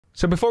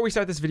So before we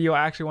start this video,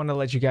 I actually want to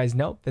let you guys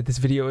know that this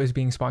video is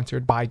being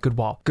sponsored by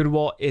Goodwall.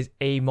 Goodwall is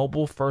a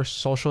mobile-first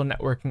social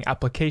networking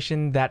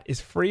application that is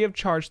free of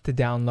charge to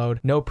download,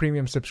 no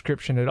premium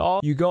subscription at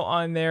all. You go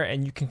on there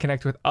and you can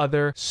connect with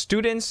other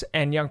students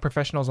and young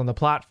professionals on the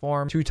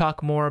platform to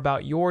talk more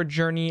about your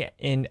journey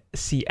in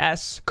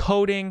CS,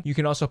 coding. You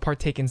can also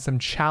partake in some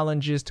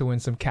challenges to win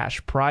some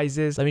cash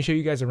prizes. Let me show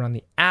you guys around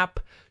the app,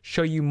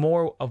 show you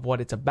more of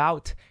what it's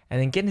about, and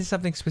then get into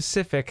something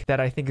specific that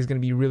I think is going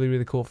to be really,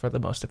 really cool for the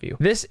most of you.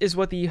 This is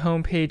what the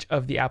homepage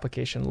of the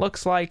application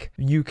looks like.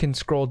 You can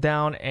scroll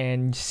down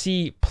and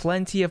see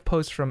plenty of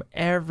posts from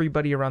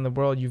everybody around the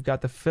world. You've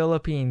got the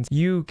Philippines,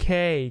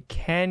 UK,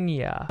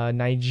 Kenya,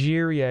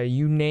 Nigeria,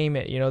 you name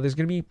it. You know, there's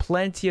going to be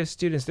plenty of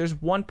students. There's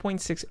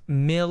 1.6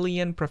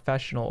 million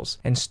professionals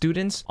and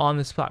students on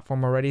this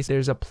platform already. So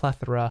there's a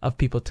plethora of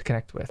people to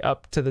connect with.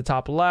 Up to the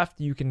top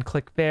left, you can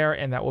click there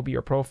and that will be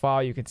your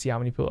profile. You can see how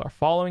many people are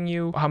following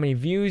you, how many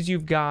views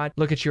you've got,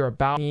 look at your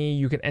about me.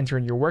 You can enter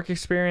in your work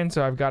experience.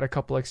 So I've got a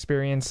couple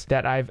experience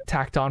that I've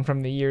tacked on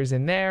from the years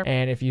in there.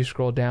 And if you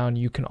scroll down,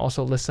 you can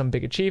also list some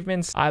big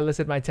achievements. I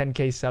listed my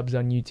 10K subs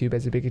on YouTube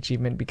as a big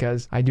achievement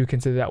because I do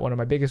consider that one of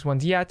my biggest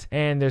ones yet.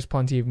 And there's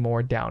plenty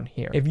more down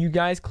here. If you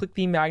guys click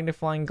the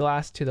magnifying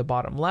glass to the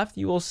bottom left,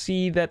 you will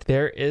see that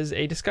there is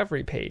a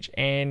discovery page.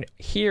 And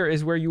here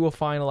is where you will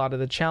find a lot of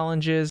the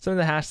challenges, some of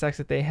the hashtags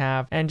that they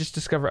have, and just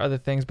discover other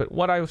things. But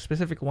what I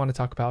specifically want to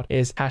talk about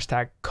is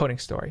hashtag coding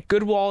story.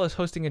 Goodwall is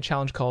hosting a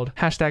challenge called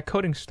hashtag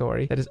coding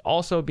story that is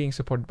also being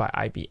supported by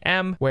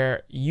IBM,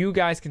 where you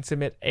guys can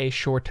submit a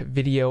short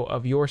video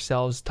of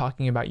yourselves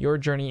talking about your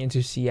journey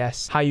into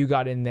CS, how you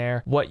got in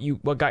there, what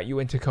got you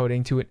into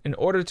coding in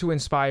order to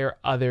inspire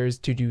others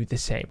to do the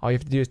same. All you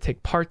have to do is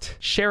take part,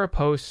 share a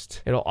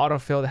post, it'll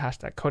autofill the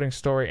hashtag coding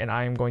story, and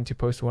I am going to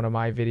post one of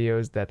my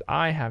videos that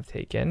I have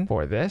taken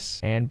for this,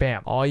 and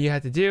bam, all you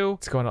have to do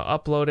is go to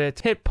upload it,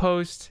 hit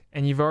post,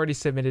 and you've already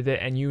submitted it,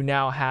 and you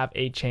now have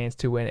a chance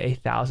to win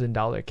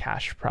 $1,000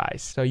 cash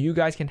prize. So you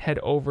guys can head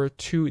over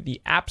to the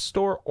App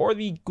Store or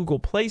the Google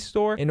Play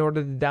Store in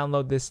order to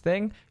download this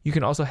thing. You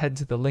can also head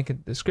to the link in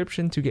the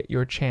description to get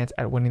your chance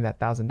at winning that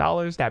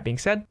 $1,000. That being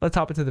said, let's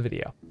hop into the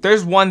video.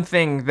 There's one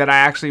thing that I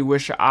actually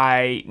wish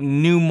I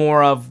knew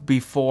more of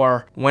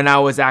before when I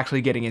was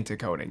actually getting into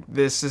coding.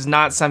 This is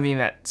not something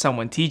that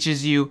someone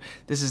teaches you.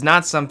 This is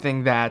not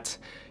something that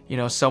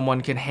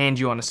someone can hand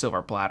you on a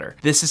silver platter.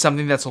 This is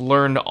something that's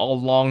learned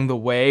along the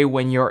way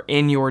when you're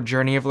in your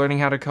journey of learning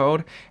how to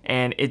code,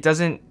 and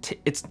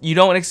you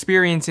don't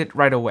experience it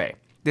right away.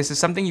 This is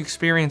something you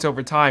experience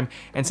over time,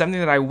 and something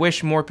that I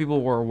wish more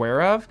people were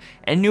aware of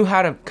and knew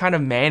how to kind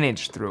of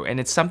manage through. And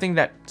it's something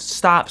that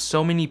stops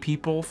so many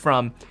people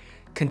from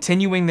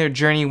continuing their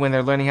journey when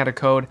they're learning how to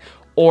code,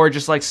 or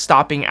just like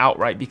stopping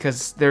outright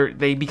because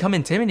they become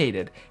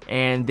intimidated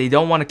and they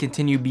don't want to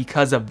continue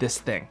because of this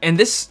thing. And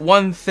this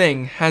one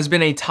thing has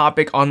been a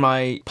topic on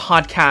my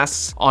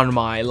podcasts, on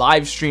my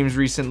live streams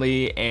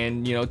recently,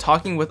 and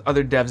talking with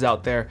other devs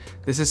out there.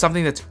 This is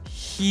something that's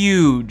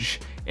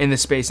huge in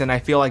this space, and I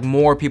feel like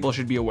more people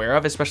should be aware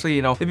of,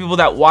 especially the people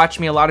that watch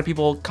me. A lot of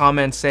people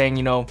comment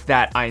saying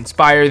that I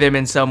inspire them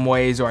in some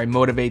ways or I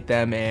motivate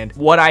them, and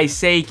what I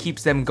say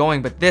keeps them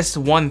going. But this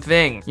one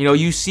thing,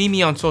 you see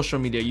me on social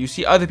media, you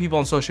see other people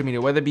on social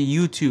media, whether it be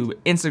YouTube,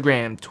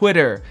 Instagram,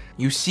 Twitter,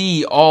 you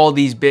see all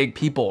these big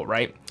people,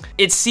 right?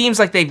 It seems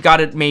like they've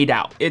got it made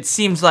out. It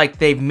seems like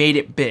they've made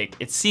it big.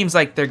 It seems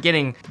like they're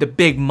getting the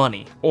big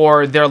money,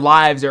 or their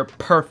lives are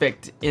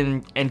perfect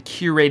and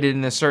curated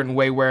in a certain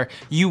way where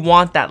you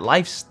want that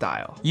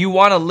lifestyle. You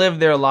want to live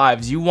their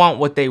lives. You want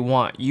what they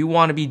want. You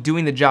want to be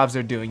doing the jobs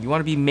they're doing. You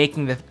want to be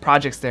making the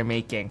projects they're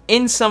making.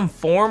 In some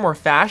form or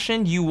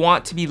fashion, you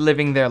want to be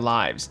living their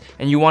lives,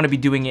 and you want to be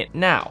doing it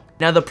now.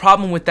 Now, the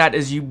problem with that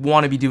is you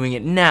want to be doing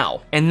it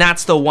now, and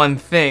that's the one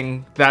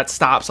thing that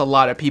stops a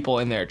lot of people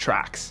in their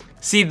tracks.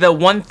 See, the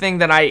one thing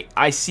that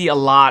I see a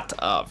lot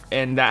of,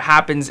 and that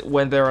happens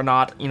whether or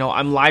not,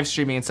 I'm live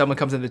streaming and someone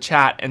comes in the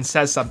chat and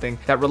says something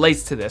that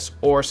relates to this,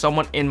 or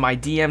someone in my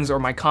DMs or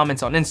my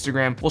comments on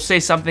Instagram will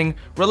say something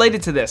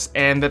related to this,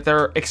 and that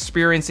they're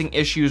experiencing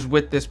issues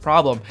with this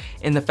problem,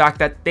 in the fact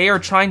that they are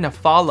trying to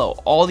follow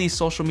all these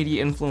social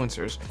media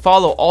influencers,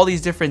 follow all these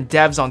different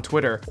devs on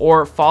Twitter,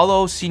 or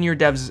follow senior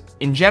devs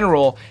in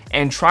general,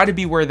 and try to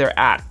be where they're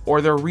at,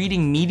 or they're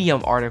reading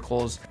Medium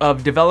articles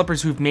of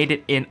developers who've made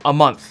it in a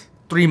month,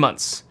 3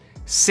 months,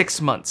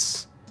 6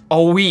 months,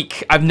 a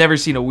week. I've never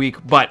seen a week,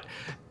 but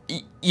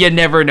you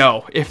never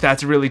know if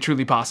that's really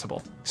truly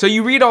possible. So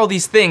you read all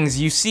these things,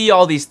 you see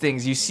all these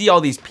things, you see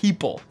all these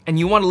people, and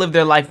you want to live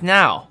their life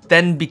now.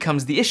 Then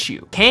becomes the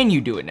issue. Can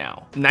you do it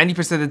now?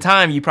 90% of the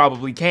time, you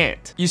probably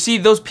can't. You see,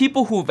 those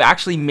people who have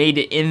actually made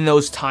it in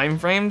those time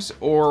frames,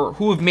 or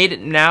who have made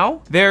it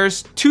now,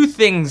 there's two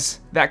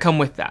things that come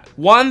with that.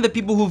 One, the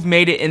people who've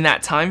made it in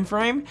that time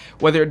frame,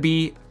 whether it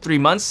be 3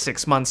 months,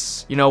 6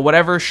 months,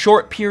 whatever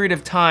short period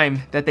of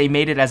time that they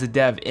made it as a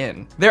dev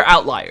in, they're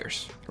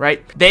outliers,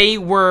 right? They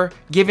were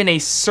given a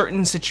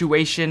certain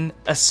situation,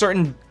 a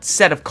certain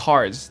set of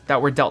cards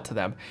that were dealt to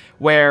them,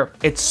 where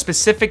it's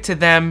specific to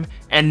them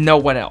and no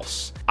one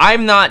else.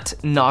 I'm not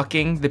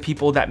knocking the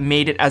people that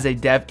made it as a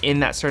dev in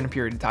that certain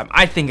period of time.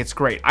 I think it's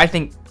great. I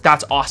think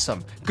that's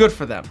awesome. Good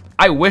for them.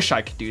 I wish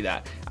I could do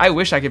that. I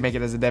wish I could make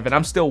it as a dev, and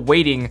I'm still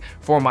waiting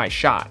for my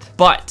shot.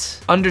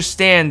 But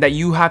understand that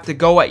you have to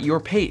go at your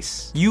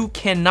pace. You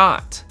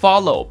cannot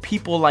follow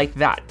people like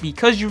that.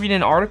 Because you read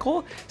an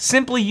article,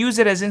 simply use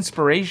it as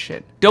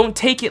inspiration. Don't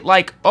take it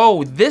like,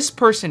 oh, this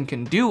person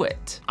can do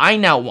it. I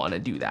now want to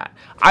do that.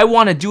 I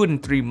want to do it in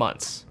 3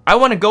 months. I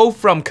want to go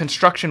from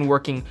construction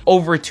working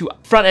over to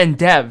front-end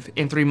dev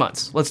in 3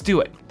 months. Let's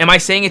do it. Am I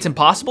saying it's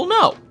impossible?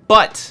 No.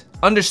 But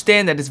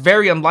understand that it's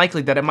very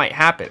unlikely that it might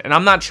happen. And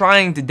I'm not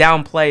trying to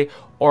downplay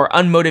or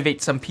unmotivate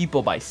some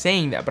people by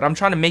saying that, but I'm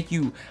trying to make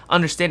you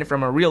understand it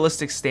from a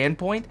realistic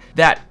standpoint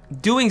that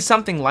doing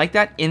something like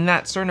that in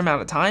that certain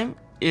amount of time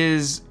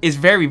is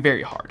very,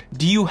 very hard.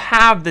 Do you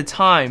have the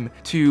time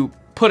to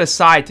put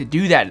aside to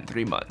do that in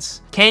 3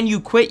 months? Can you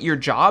quit your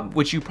job,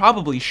 which you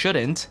probably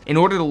shouldn't, in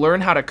order to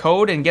learn how to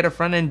code and get a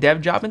front-end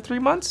dev job in 3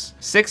 months?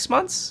 6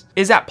 months?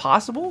 Is that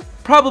possible?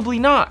 Probably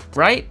not,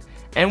 right?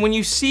 And when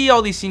you see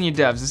all these senior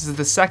devs, this is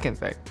the second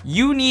thing.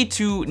 You need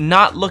to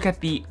not look at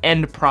the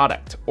end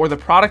product or the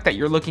product that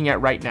you're looking at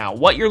right now.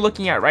 What you're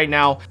looking at right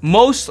now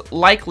most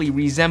likely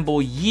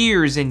resemble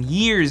years and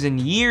years and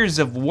years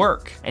of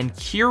work and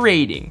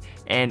curating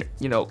and,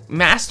 you know,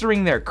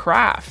 mastering their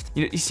craft.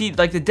 You see,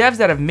 like the devs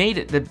that have made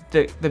it, the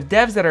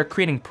devs that are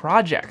creating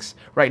projects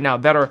right now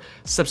that are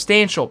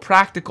substantial,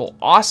 practical,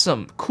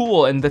 awesome,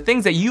 cool, and the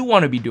things that you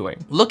want to be doing.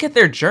 Look at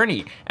their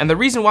journey. And the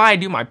reason why I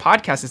do my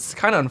podcast is to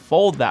kind of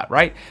unfold that,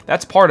 right?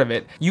 That's part of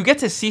it. You get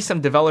to see some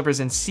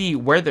developers and see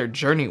where their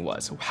journey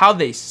was, how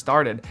they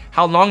started,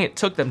 how long it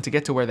took them to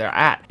get to where they're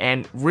at,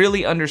 and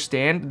really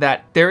understand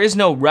that there is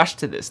no rush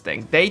to this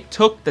thing. They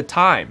took the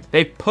time,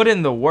 they put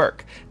in the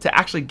work to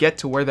actually get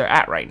to where they're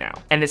at right now.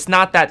 And it's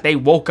not that they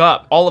woke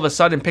up all of a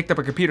sudden, picked up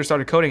a computer,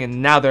 started coding,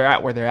 and now they're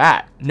at where they're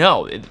at.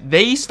 No,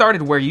 they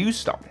started where you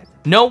started.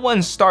 No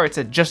one starts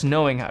at just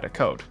knowing how to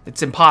code.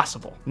 It's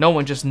impossible. No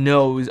one just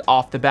knows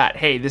off the bat,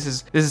 hey,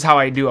 this is how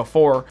I do a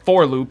for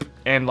loop,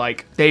 and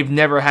like they've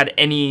never had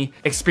any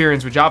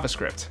experience with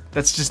JavaScript.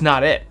 That's just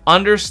not it.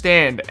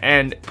 Understand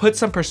and put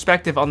some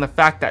perspective on the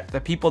fact that the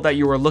people that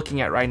you are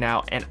looking at right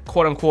now and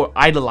quote unquote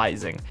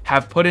idolizing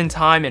have put in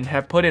time and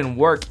have put in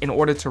work in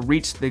order to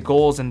reach the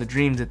goals and the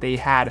dreams that they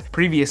had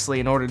previously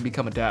in order to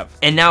become a dev.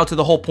 And now to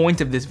the whole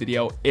point of this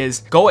video is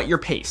go at your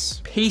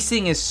pace.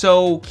 Pacing is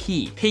so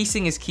key.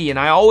 Pacing is key. And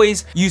I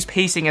always use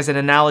pacing as an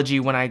analogy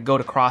when I go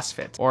to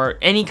CrossFit or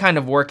any kind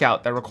of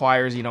workout that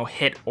requires, you know,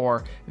 HIIT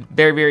or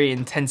very, very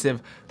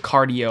intensive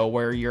cardio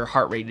where your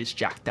heart rate is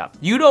jacked up.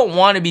 You don't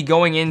want to be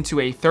going into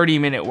a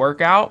 30-minute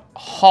workout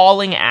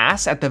hauling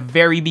ass at the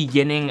very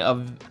beginning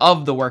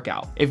of the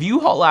workout. If you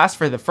haul ass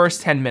for the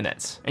first 10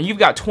 minutes and you've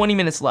got 20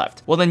 minutes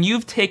left, well then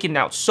you've taken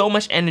out so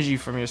much energy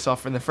from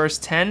yourself in the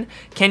first 10.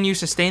 Can you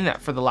sustain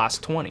that for the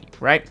last 20,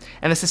 right?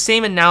 And it's the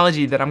same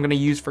analogy that I'm going to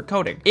use for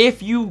coding.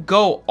 If you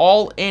go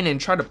all in and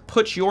try to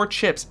put your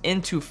chips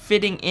into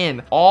fitting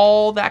in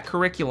all that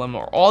curriculum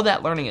or all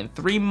that learning in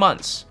 3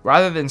 months,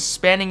 rather than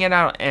spanning it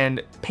out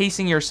and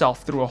pacing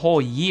yourself through a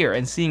whole year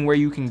and seeing where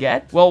you can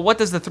get, well, what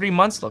does the 3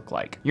 months look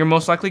like? You're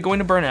most likely going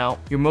to burn out.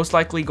 You're most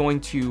likely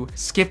going to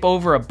skip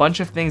over a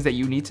bunch of things that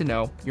you need to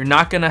know. You're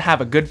not going to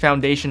have a good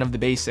foundation of the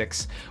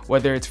basics,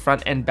 whether it's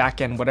front end, back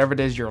end, whatever it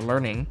is you're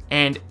learning.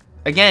 And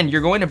again,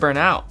 you're going to burn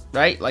out,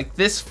 right? Like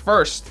this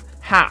first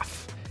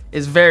half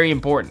is very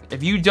important.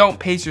 If you don't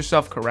pace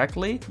yourself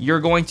correctly,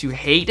 you're going to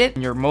hate it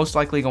and you're most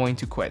likely going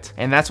to quit.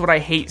 And that's what I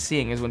hate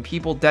seeing, is when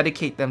people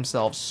dedicate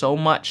themselves so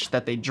much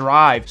that they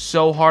drive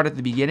so hard at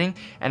the beginning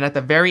and at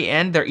the very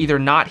end, they're either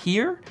not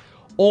here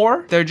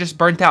or they're just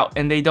burnt out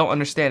and they don't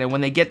understand. And when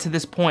they get to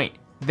this point,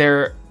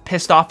 they're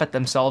pissed off at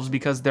themselves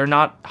because they're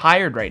not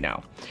hired right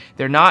now.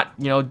 They're not,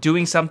 you know,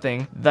 doing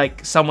something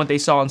like someone they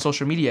saw on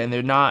social media, and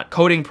they're not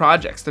coding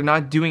projects. They're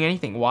not doing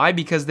anything. Why?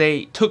 Because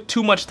they took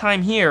too much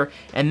time here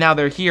and now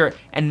they're here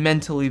and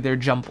mentally they're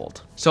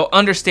jumbled. So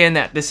understand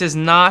that this is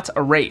not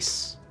a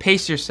race.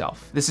 Pace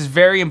yourself. This is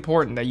very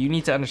important that you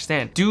need to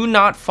understand. Do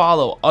not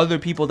follow other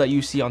people that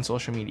you see on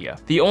social media.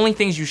 The only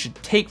things you should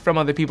take from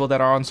other people that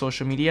are on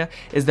social media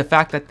is the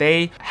fact that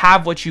they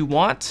have what you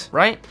want,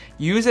 right?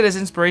 Use it as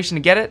inspiration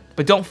to get it,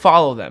 but don't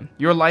follow them.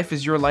 Your life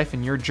is your life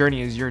and your journey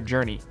is your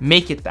journey.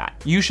 Make it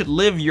that. You should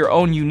live your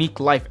own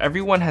unique life.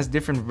 Everyone has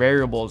different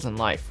variables in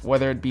life,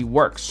 whether it be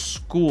work,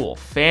 school,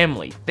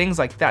 family, things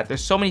like that.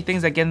 There's so many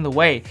things that get in the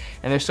way,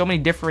 and there's so many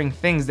differing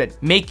things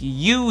that make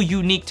you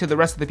unique to the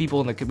rest of the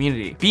people in the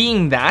community.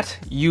 Being that,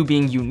 you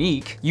being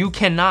unique, you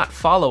cannot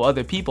follow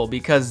other people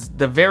because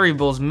the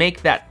variables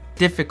make that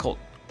difficult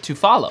to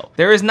follow.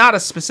 There is not a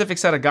specific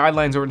set of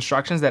guidelines or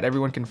instructions that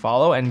everyone can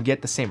follow and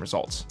get the same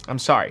results. I'm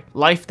sorry,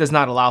 life does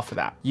not allow for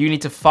that. You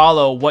need to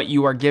follow what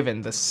you are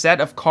given, the set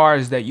of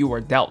cards that you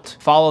are dealt.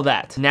 Follow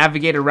that,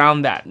 navigate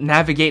around that,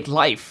 navigate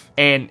life,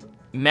 and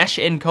mesh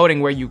in coding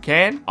where you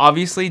can.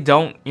 Obviously,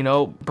 don't, you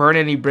know, burn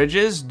any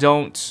bridges.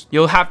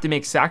 You'll have to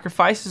make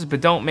sacrifices,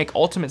 but don't make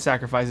ultimate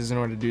sacrifices in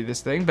order to do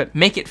this thing, but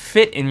make it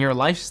fit in your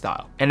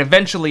lifestyle. And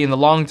eventually in the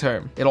long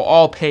term, it'll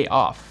all pay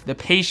off. The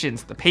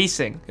patience, the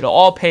pacing, it'll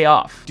all pay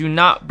off. Do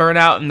not burn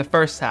out in the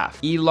first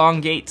half.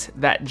 Elongate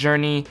that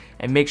journey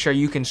and make sure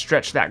you can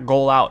stretch that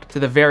goal out to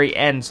the very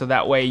end, so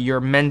that way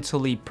you're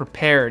mentally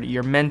prepared,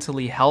 you're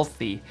mentally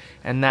healthy,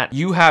 and that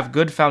you have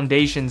good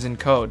foundations in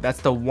code. That's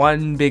the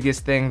one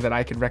biggest thing that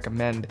I could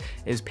recommend,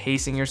 is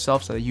pacing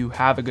yourself so that you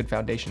have a good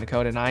foundation to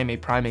code, and I am a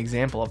prime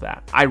example of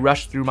that. I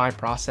rushed through my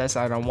process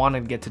and I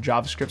wanted to get to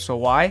JavaScript, so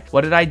why?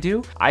 What did I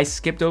do? I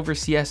skipped over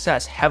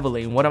CSS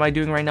heavily, and what am I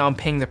doing right now? I'm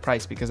paying the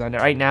price, because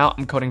right now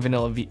I'm coding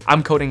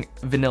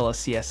vanilla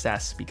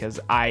CSS because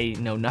I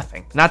know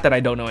nothing. Not that I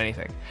don't know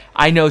anything.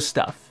 I know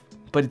stuff,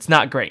 but it's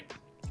not great.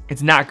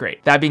 It's not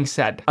great. That being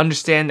said,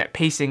 understand that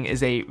pacing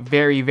is a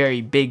very,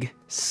 very big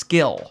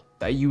skill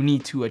that you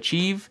need to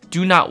achieve.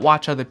 Do not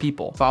watch other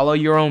people. Follow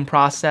your own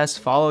process,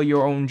 follow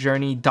your own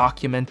journey,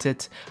 document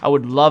it. I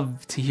would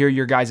love to hear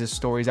your guys'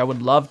 stories. I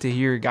would love to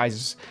hear your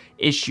guys'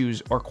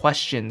 issues or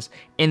questions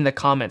in the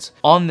comments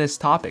on this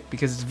topic,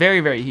 because it's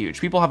very, very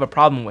huge. People have a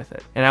problem with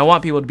it, and I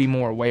want people to be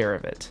more aware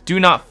of it. Do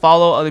not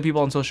follow other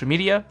people on social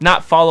media.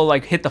 Not follow,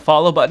 like hit the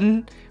follow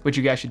button, which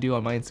you guys should do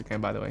on my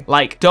Instagram, by the way.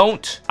 Like,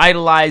 don't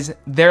idolize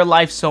their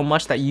life so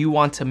much that you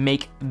want to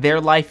make their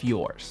life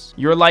yours.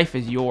 Your life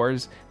is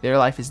yours, their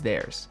life is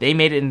theirs. They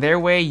made it in their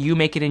way, you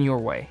make it in your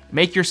way.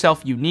 Make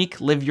yourself unique,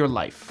 live your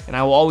life. And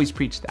I will always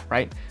preach that,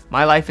 right?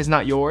 My life is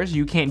not yours,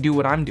 you can't do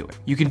what I'm doing.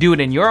 You can do it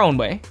in your own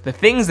way. The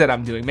things that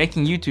I'm doing,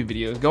 making YouTube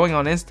videos, going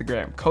on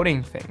Instagram,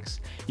 coding things,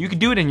 you can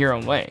do it in your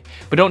own way.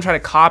 But don't try to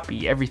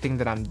copy everything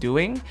that I'm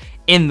doing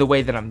in the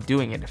way that I'm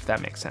doing it, if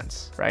that makes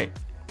sense, right?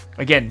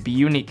 Again, be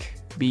unique.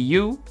 Be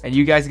you, and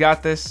you guys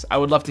got this. I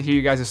would love to hear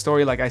you guys'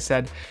 story. Like I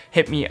said,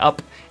 hit me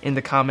up in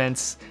the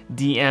comments,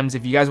 DMs.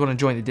 If you guys want to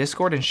join the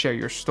Discord and share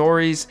your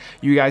stories,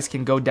 you guys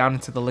can go down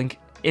into the link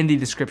in the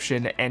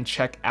description and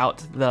check out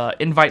the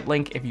invite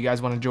link if you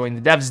guys want to join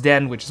the Devs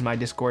Den, which is my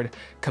Discord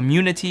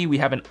community. We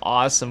have an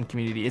awesome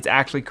community. It's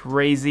actually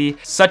crazy.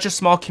 Such a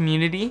small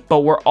community,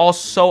 but we're all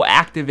so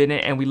active in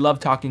it, and we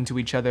love talking to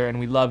each other, and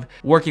we love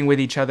working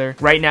with each other.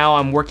 Right now,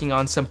 I'm working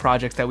on some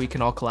projects that we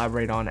can all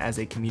collaborate on as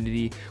a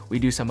community. We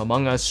do some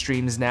Among Us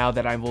streams now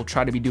that I will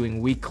try to be doing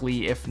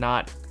weekly, if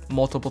not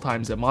multiple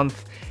times a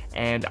month.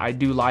 And I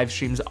do live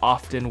streams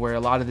often where a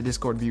lot of the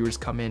Discord viewers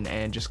come in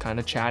and just kind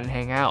of chat and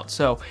hang out.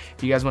 So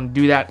if you guys want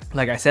to do that,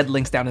 like I said,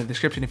 links down in the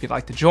description if you'd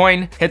like to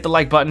join. Hit the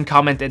like button,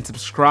 comment, and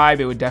subscribe.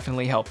 It would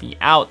definitely help me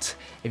out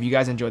if you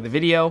guys enjoyed the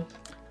video.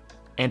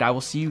 And I will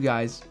see you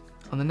guys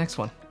on the next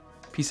one.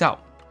 Peace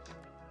out.